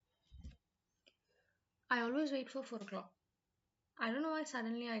I always wait for 4 o'clock. I don't know why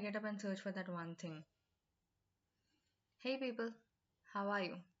suddenly I get up and search for that one thing. Hey people, how are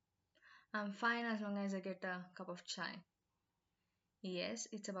you? I'm fine as long as I get a cup of chai. Yes,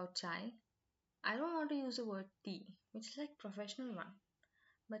 it's about chai. I don't want to use the word tea, which is like professional one.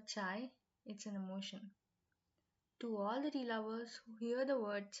 But chai, it's an emotion. To all the tea lovers who hear the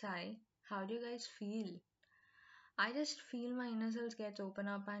word chai, how do you guys feel? I just feel my inner cells get open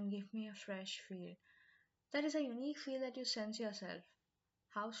up and give me a fresh feel. That is a unique feel that you sense yourself.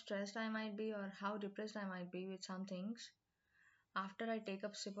 How stressed I might be or how depressed I might be with some things, after I take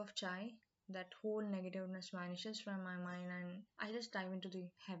a sip of chai, that whole negativeness vanishes from my mind and I just dive into the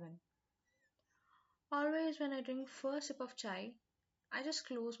heaven. Always when I drink first sip of chai, I just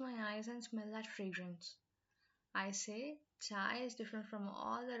close my eyes and smell that fragrance. I say chai is different from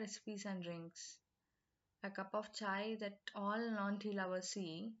all the recipes and drinks. A cup of chai that all non-tea lovers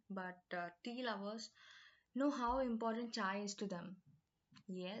see, but tea lovers know how important chai is to them.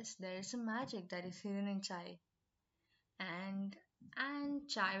 Yes, there is a magic that is hidden in chai. And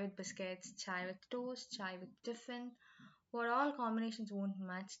chai with biscuits, chai with toast, chai with tiffin. What all combinations won't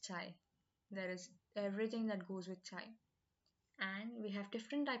match chai? There is everything that goes with chai. And we have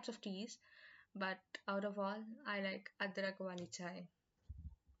different types of teas, but out of all, I like Adrak Wali chai.